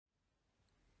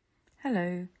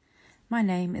Hello, my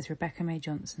name is Rebecca May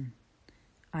Johnson.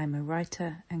 I am a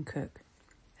writer and cook,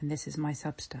 and this is my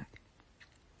Substack.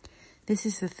 This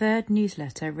is the third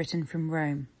newsletter written from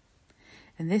Rome,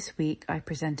 and this week I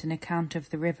present an account of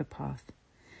the river path,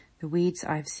 the weeds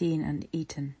I have seen and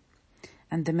eaten,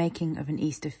 and the making of an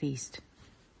Easter feast.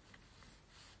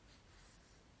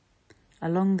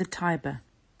 Along the Tiber,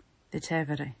 the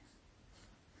Tevere.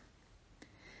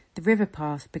 The river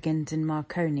path begins in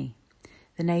Marconi,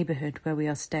 the neighbourhood where we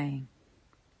are staying.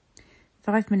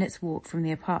 5 minutes' walk from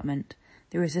the apartment,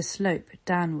 there is a slope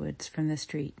downwards from the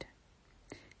street.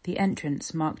 The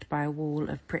entrance marked by a wall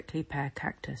of prickly pear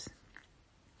cactus.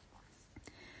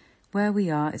 Where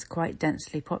we are is quite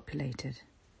densely populated,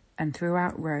 and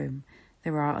throughout Rome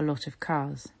there are a lot of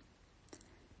cars.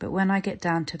 But when I get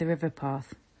down to the river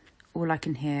path, all I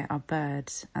can hear are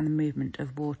birds and the movement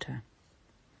of water.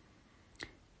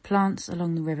 Plants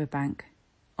along the riverbank,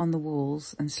 on the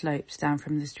walls and slopes down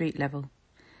from the street level,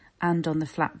 and on the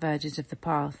flat verges of the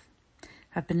path,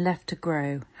 have been left to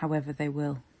grow however they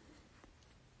will.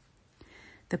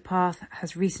 The path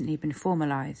has recently been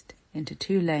formalised into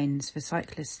 2 lanes for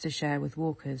cyclists to share with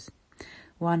walkers,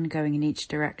 one going in each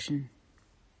direction.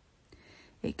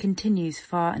 It continues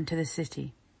far into the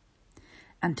city,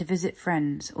 and to visit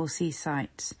friends or see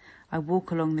sights, I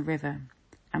walk along the river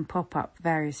and pop up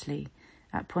variously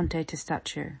at Ponte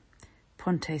Testaccio,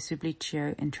 Ponte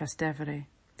Sublicio in Trastevere,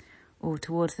 or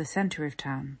towards the centre of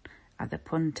town at the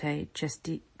Ponte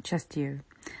Cestio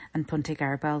and Ponte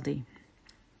Garibaldi.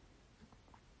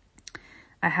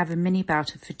 I have a mini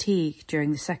bout of fatigue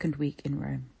during the second week in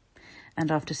Rome,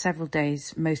 and after several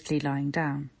days mostly lying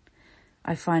down,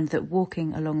 I find that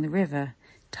walking along the river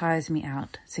tires me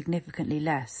out significantly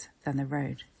less than the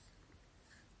road.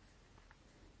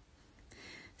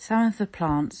 Some of the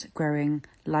plants growing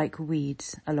like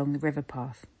weeds along the river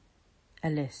path. A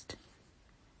list.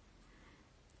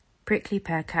 Prickly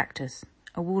pear cactus,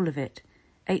 a wall of it,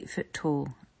 8 foot tall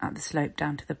at the slope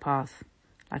down to the path,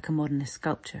 like a modernist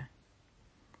sculpture.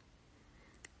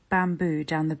 Bamboo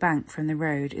down the bank from the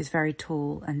road is very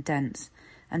tall and dense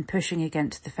and pushing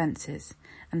against the fences,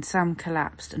 and some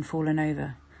collapsed and fallen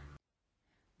over.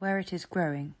 Where it is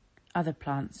growing, other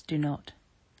plants do not.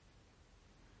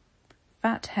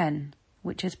 Fat hen,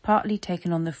 which has partly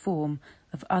taken on the form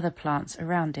of other plants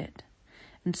around it,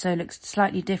 and so looks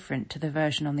slightly different to the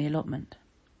version on the allotment.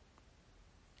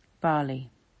 Barley.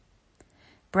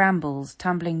 Brambles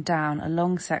tumbling down a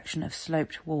long section of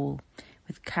sloped wall,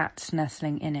 with cats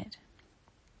nestling in it.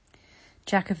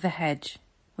 Jack of the hedge,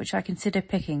 which I consider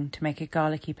picking to make a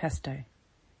garlicky pesto.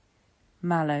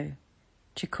 Mallow,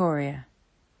 chicoria,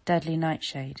 deadly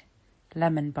nightshade,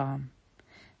 lemon balm,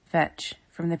 vetch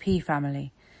from the pea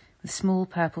family, with small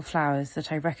purple flowers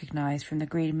that I recognise from the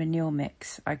green manure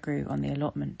mix I grew on the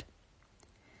allotment.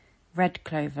 Red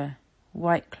clover,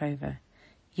 white clover,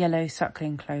 yellow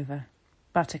suckling clover,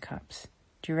 buttercups,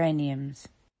 geraniums.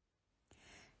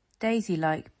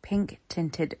 Daisy-like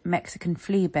pink-tinted Mexican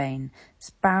fleabane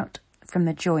spout from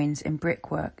the joins in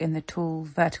brickwork in the tall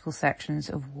vertical sections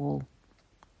of wall.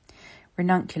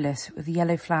 Ranunculus with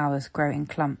yellow flowers grow in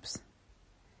clumps.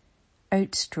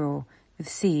 Oat straw with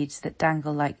seeds that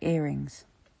dangle like earrings.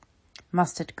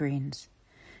 Mustard greens.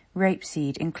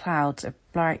 Rapeseed in clouds of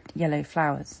bright yellow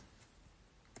flowers.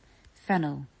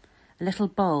 Fennel, a little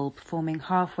bulb forming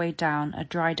halfway down a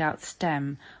dried-out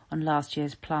stem on last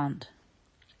year's plant.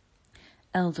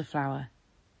 Elderflower,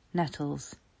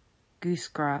 nettles,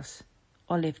 goosegrass,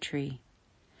 olive tree.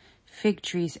 Fig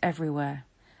trees everywhere,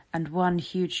 and one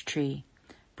huge tree,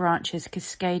 branches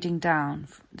cascading down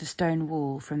the stone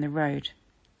wall from the road.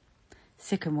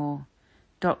 Sycamore,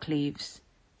 dock leaves,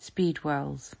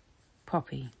 speedwells,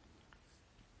 poppy.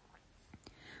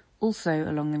 Also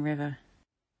along the river,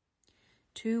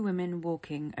 2 women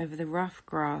walking over the rough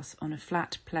grass on a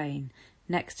flat plain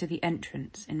next to the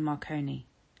entrance in Marconi,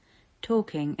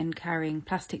 talking and carrying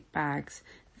plastic bags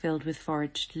filled with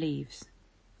foraged leaves.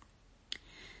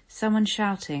 Someone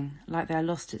shouting like they're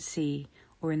lost at sea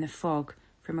or in the fog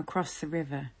from across the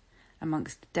river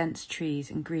amongst dense trees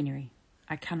and greenery.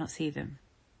 I cannot see them.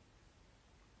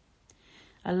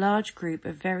 A large group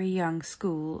of very young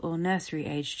school or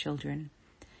nursery-aged children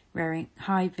wearing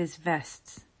high-vis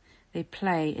vests. They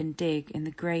play and dig in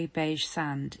the grey-beige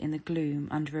sand in the gloom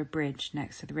under a bridge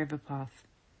next to the river path.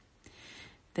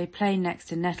 They play next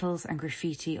to nettles and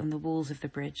graffiti on the walls of the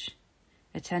bridge,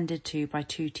 attended to by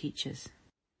 2 teachers.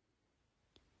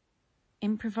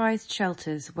 Improvised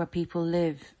shelters where people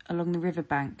live along the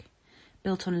riverbank,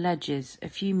 built on ledges a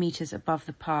few metres above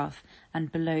the path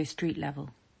and below street level.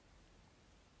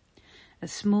 A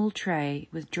small tray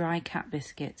with dry cat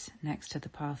biscuits next to the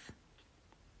path.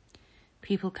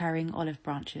 people carrying olive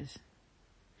branches.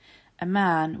 A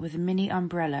man with a mini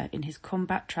umbrella in his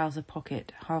combat trouser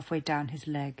pocket halfway down his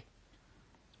leg.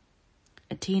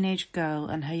 A teenage girl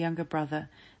and her younger brother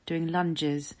doing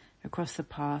lunges across the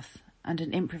path and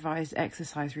an improvised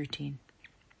exercise routine.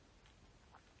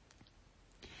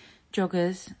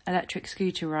 Joggers, electric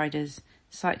scooter riders,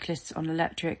 cyclists on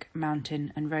electric,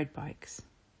 mountain and road bikes.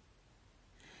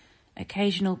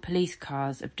 Occasional police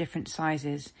cars of different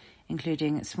sizes,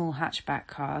 including small hatchback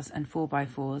cars and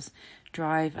 4x4s,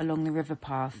 drive along the river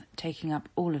path, taking up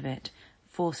all of it,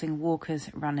 forcing walkers,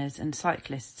 runners and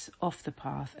cyclists off the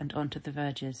path and onto the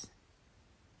verges.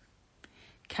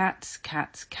 Cats,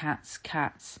 cats, cats,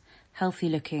 cats,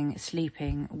 healthy-looking,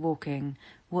 sleeping, walking,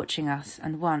 watching us,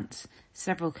 and once,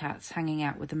 several cats hanging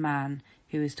out with a man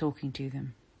who was talking to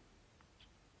them.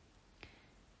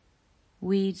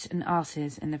 Weeds and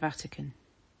arses in the Vatican.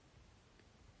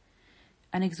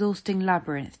 An exhausting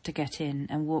labyrinth to get in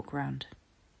and walk round.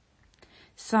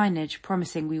 Signage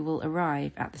promising we will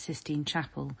arrive at the Sistine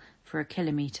Chapel for a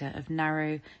kilometre of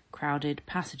narrow, crowded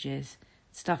passages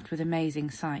stuffed with amazing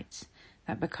sights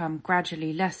that become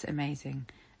gradually less amazing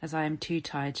as I am too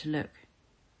tired to look.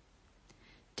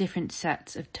 Different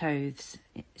sets of toes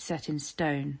set in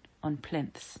stone on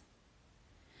plinths.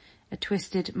 A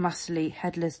twisted, muscly,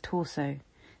 headless torso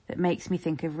that makes me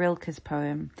think of Rilke's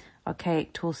poem,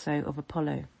 Archaic Torso of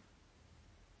Apollo.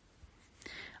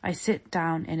 I sit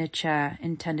down in a chair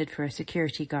intended for a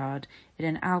security guard in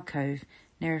an alcove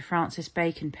near a Francis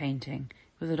Bacon painting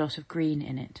with a lot of green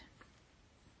in it.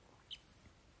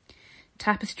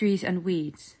 Tapestries and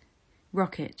weeds,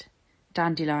 rocket,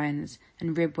 dandelions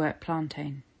and ribwort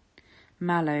plantain,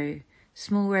 mallow,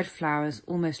 small red flowers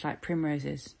almost like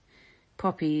primroses,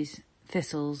 poppies,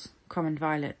 thistles, common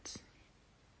violets.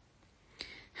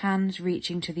 Hands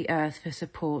reaching to the earth for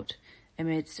support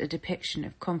amidst a depiction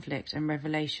of conflict and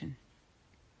revelation.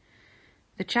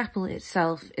 The chapel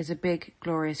itself is a big,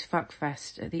 glorious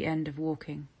fuckfest at the end of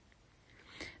walking.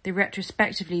 The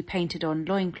retrospectively painted-on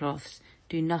loincloths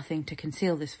do nothing to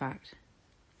conceal this fact.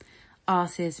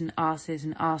 Arses and arses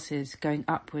and arses going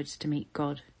upwards to meet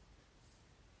God.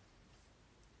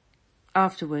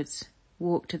 Afterwards,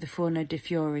 walk to the Forno di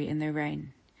Fiori in the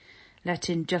rain, let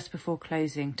in just before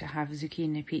closing to have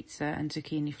zucchini pizza and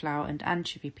zucchini flour and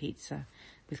anchovy pizza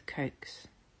with cokes.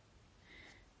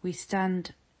 We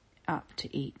stand up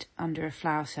to eat under a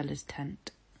flower seller's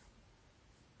tent.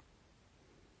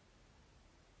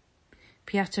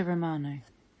 Piazza Romano.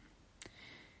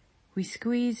 We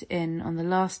squeeze in on the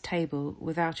last table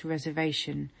without a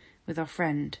reservation with our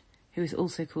friend, who is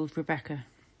also called Rebecca.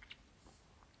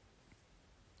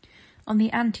 On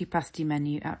the antipasti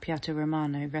menu at Piazza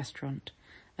Romano restaurant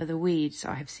are the weeds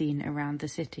I have seen around the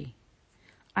city.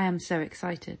 I am so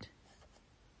excited.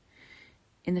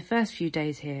 In the first few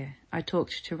days here, I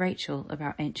talked to Rachel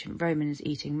about ancient Romans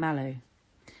eating mallow.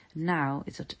 Now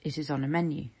it is on a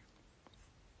menu.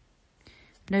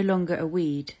 No longer a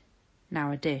weed,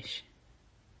 now a dish.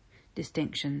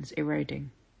 Distinctions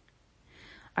eroding.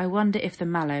 I wonder if the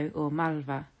mallow or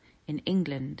malva in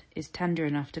England is tender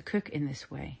enough to cook in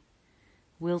this way,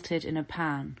 wilted in a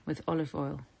pan with olive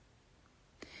oil.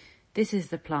 This is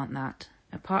the plant that,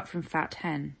 apart from fat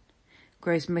hen,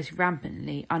 grows most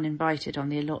rampantly uninvited on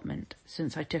the allotment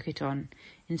since I took it on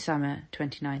in summer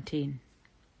 2019.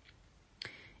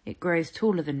 It grows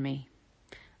taller than me,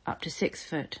 up to 6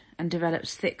 foot, and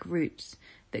develops thick roots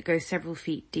that go several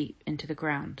feet deep into the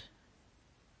ground.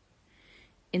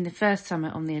 In the first summer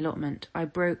on the allotment, I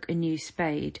broke a new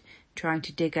spade trying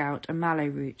to dig out a mallow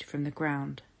root from the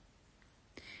ground.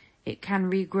 It can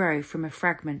regrow from a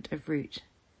fragment of root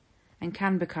and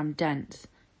can become dense,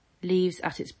 leaves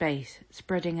at its base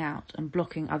spreading out and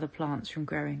blocking other plants from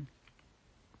growing.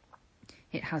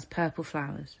 It has purple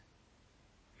flowers.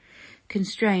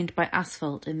 Constrained by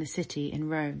asphalt in the city in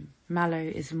Rome,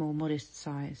 mallow is a more modest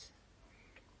size.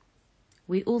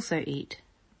 We also eat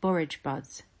borage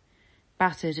buds,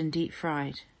 battered and deep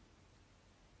fried.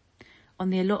 On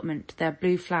the allotment, their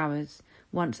blue flowers,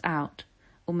 once out,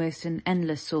 almost an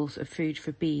endless source of food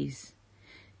for bees,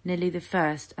 nearly the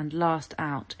first and last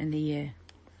out in the year.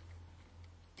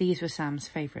 These were Sam's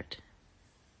favourite.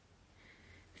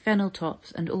 Fennel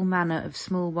tops and all manner of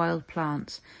small wild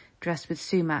plants dressed with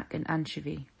sumac and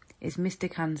anchovy is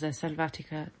Mysticanza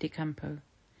selvatica di campo,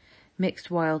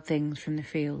 mixed wild things from the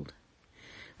field,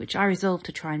 which I resolved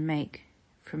to try and make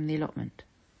from the allotment.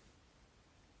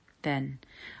 Then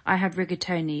I had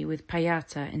rigatoni with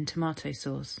paiata in tomato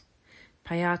sauce.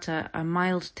 Paiata are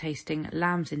mild-tasting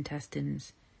lamb's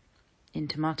intestines in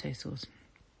tomato sauce.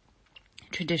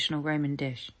 Traditional Roman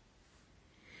dish.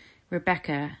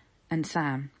 Rebecca and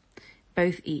Sam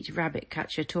both eat rabbit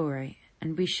cacciatore,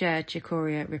 and we share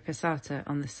cicoria ripassata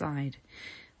on the side,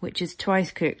 which is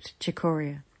twice cooked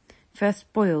cicoria,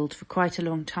 first boiled for quite a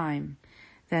long time,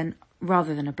 then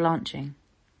rather than a blanching,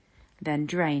 then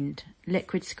drained,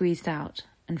 liquid squeezed out,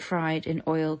 and fried in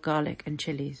oil, garlic and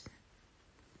chilies.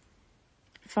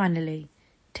 Finally,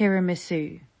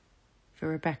 tiramisu for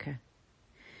Rebecca,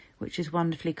 which is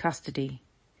wonderfully custardy,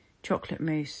 chocolate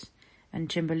mousse, and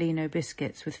cimbolino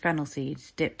biscuits with fennel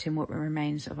seeds dipped in what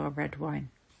remains of our red wine.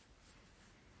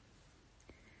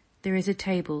 There is a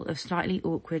table of slightly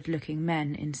awkward-looking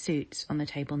men in suits on the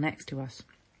table next to us.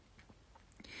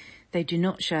 They do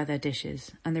not share their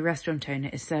dishes, and the restaurant owner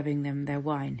is serving them their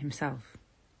wine himself.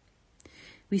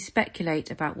 We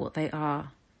speculate about what they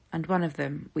are, and one of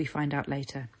them, we find out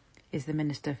later, is the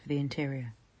Minister for the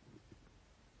Interior.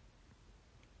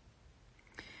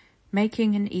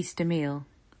 Making an Easter meal,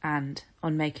 and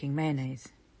on making mayonnaise.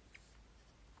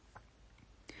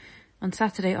 On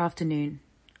Saturday afternoon,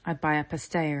 I buy a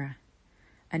pasteira,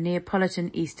 a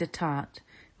Neapolitan Easter tart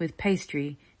with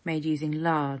pastry made using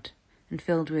lard and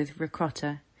filled with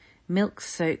ricotta,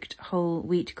 milk-soaked whole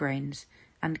wheat grains,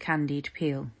 and candied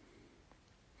peel.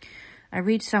 I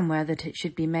read somewhere that it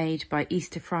should be made by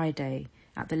Easter Friday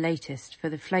at the latest for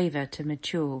the flavour to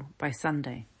mature by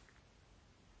Sunday.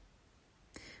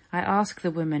 I ask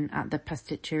the woman at the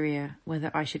pasticceria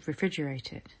whether I should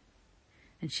refrigerate it,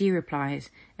 and she replies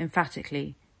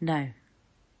emphatically, no.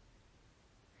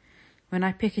 When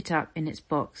I pick it up in its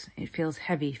box, it feels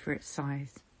heavy for its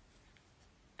size.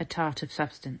 A tart of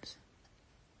substance.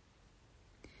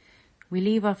 We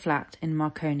leave our flat in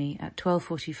Marconi at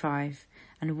 12:45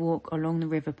 and walk along the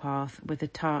river path with a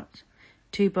tart,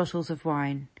 2 bottles of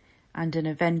wine, and an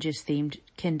Avengers-themed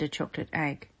Kinder chocolate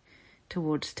egg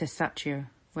towards Testaccio,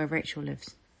 where Rachel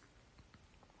lives.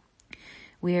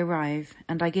 We arrive,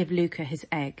 and I give Luca his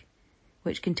egg,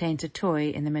 which contains a toy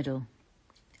in the middle,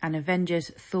 an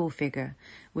Avengers Thor figure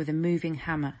with a moving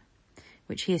hammer,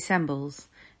 which he assembles,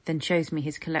 then shows me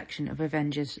his collection of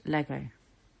Avengers Lego.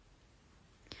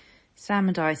 Sam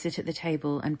and I sit at the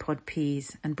table and pod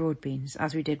peas and broad beans,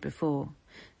 as we did before,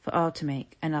 for R to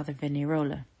make another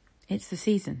vignerola. It's the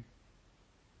season.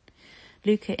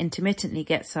 Luca intermittently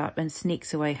gets up and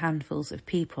sneaks away handfuls of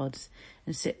pea pods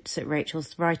and sits at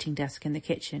Rachel's writing desk in the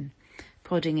kitchen,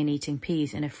 podding and eating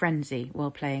peas in a frenzy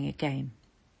while playing a game.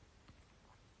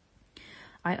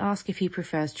 I ask if he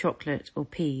prefers chocolate or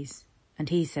peas, and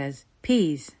he says,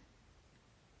 peas.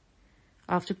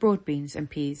 After broad beans and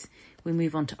peas, we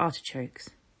move on to artichokes,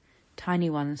 tiny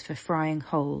ones for frying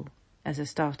whole as a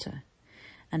starter,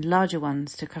 and larger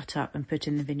ones to cut up and put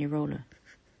in the vignerola.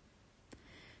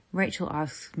 Rachel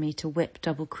asks me to whip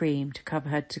double cream to cover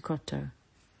her zucotto,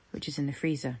 which is in the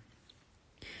freezer.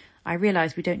 I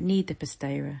realise we don't need the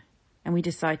pasteira, and we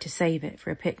decide to save it for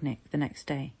a picnic the next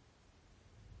day.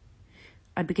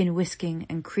 I begin whisking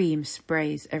and cream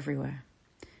sprays everywhere,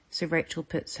 so Rachel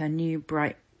puts her new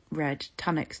bright red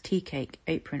Tunnocks tea cake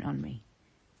apron on me.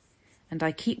 And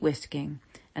I keep whisking,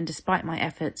 and despite my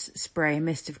efforts, spray a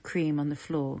mist of cream on the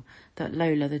floor that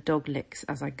Lola the dog licks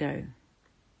as I go.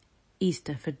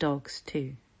 Easter for dogs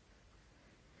too.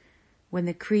 When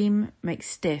the cream makes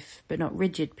stiff but not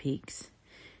rigid peaks,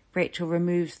 Rachel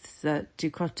removes the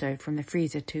zucotto from the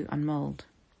freezer to unmould.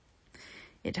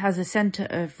 It has a centre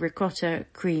of ricotta,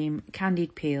 cream,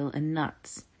 candied peel and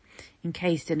nuts,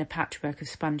 encased in a patchwork of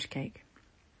sponge cake.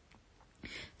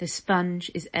 The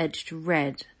sponge is edged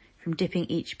red from dipping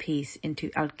each piece into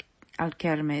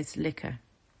Alkermes liquor.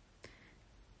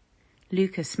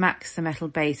 Luca smacks the metal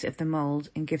base of the mould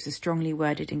and gives a strongly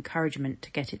worded encouragement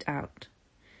to get it out,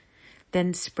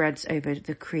 then spreads over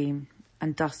the cream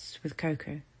and dusts with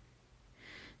cocoa.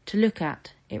 To look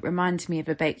at, it reminds me of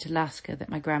a baked Alaska that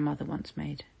my grandmother once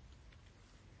made.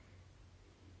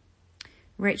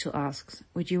 Rachel asks,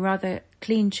 would you rather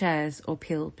clean chairs or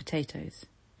peel potatoes?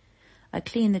 I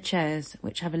clean the chairs,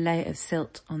 which have a layer of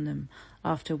silt on them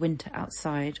after winter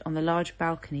outside on the large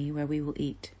balcony where we will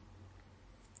eat.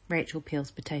 Rachel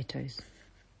peels potatoes.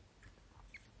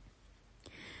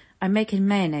 I'm making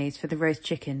mayonnaise for the roast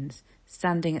chickens,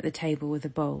 standing at the table with a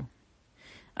bowl.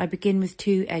 I begin with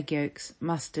 2 egg yolks,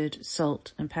 mustard,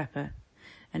 salt and pepper,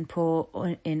 and pour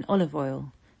in olive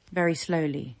oil, very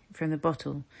slowly, from the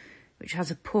bottle, which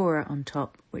has a pourer on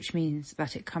top, which means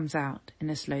that it comes out in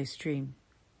a slow stream.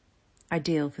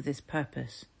 Ideal for this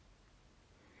purpose.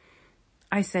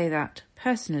 I say that,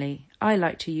 personally, I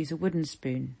like to use a wooden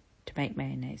spoon to make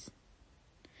mayonnaise.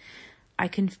 I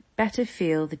can better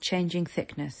feel the changing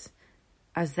thickness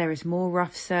as there is more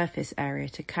rough surface area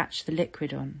to catch the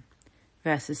liquid on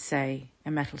versus, say,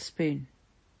 a metal spoon.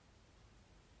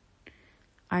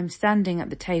 I'm standing at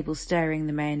the table stirring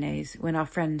the mayonnaise when our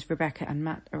friends Rebecca and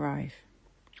Matt arrive.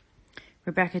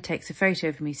 Rebecca takes a photo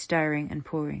of me stirring and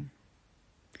pouring.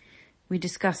 We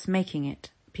discuss making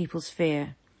it, people's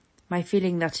fear, my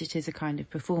feeling that it is a kind of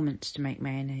performance to make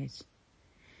mayonnaise.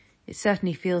 It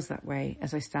certainly feels that way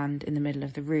as I stand in the middle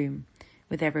of the room,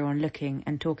 with everyone looking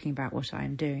and talking about what I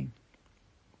am doing.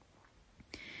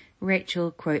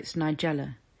 Rachel quotes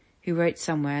Nigella, who wrote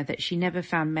somewhere that she never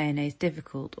found mayonnaise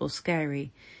difficult or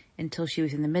scary until she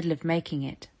was in the middle of making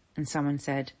it and someone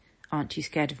said, "Aren't you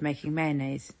scared of making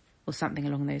mayonnaise?" or something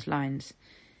along those lines,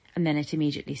 and then it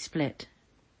immediately split.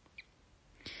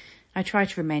 I try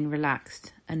to remain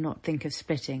relaxed and not think of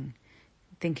splitting,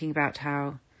 thinking about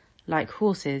how, like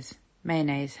horses,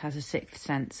 mayonnaise has a sixth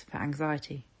sense for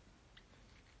anxiety.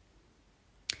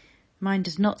 Mine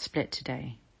does not split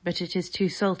today, but it is too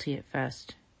salty at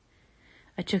first.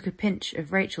 I took a pinch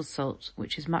of Rachel's salt,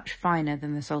 which is much finer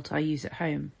than the salt I use at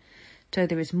home, so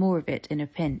there is more of it in a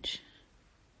pinch.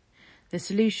 The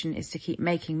solution is to keep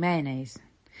making mayonnaise,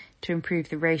 to improve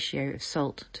the ratio of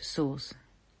salt to sauce.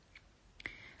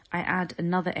 I add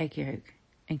another egg yolk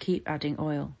and keep adding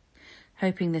oil,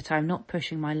 hoping that I'm not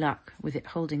pushing my luck with it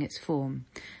holding its form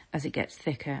as it gets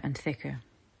thicker and thicker.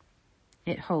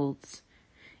 It holds.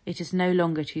 It is no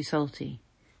longer too salty,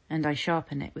 and I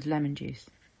sharpen it with lemon juice.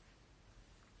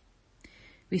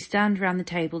 We stand round the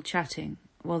table chatting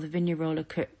while the vignerola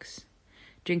cooks,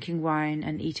 drinking wine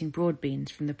and eating broad beans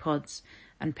from the pods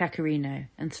and pecorino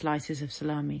and slices of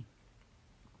salami.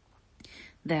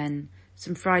 Then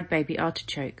some fried baby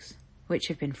artichokes, which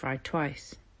have been fried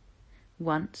twice.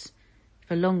 Once,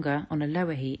 for longer on a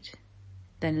lower heat,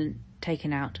 then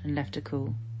taken out and left to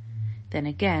cool. Then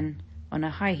again on a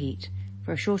high heat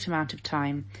for a short amount of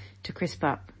time to crisp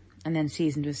up and then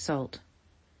seasoned with salt.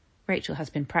 Rachel has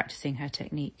been practicing her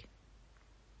technique.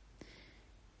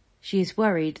 She is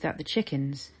worried that the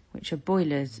chickens, which are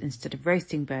boilers instead of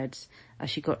roasting birds as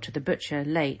she got to the butcher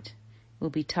late, will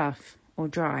be tough or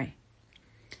dry.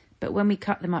 But when we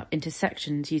cut them up into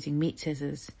sections using meat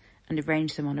scissors and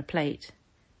arrange them on a plate,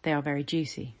 they are very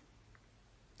juicy.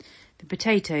 The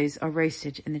potatoes are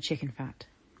roasted in the chicken fat.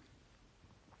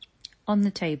 On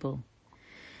the table,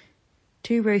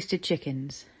 2 roasted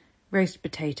chickens, roast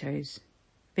potatoes,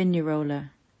 vignerola,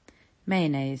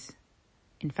 mayonnaise.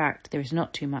 In fact, there is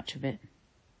not too much of it.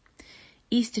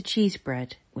 Easter cheese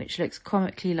bread, which looks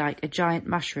comically like a giant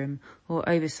mushroom or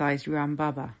oversized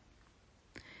rhubarb.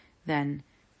 Then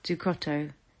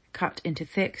zucchotto, cut into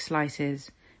thick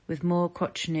slices with more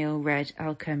cochineal red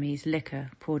Alkermes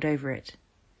liquor poured over it.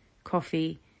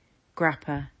 Coffee,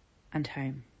 grappa, and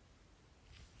home.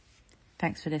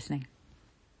 Thanks for listening.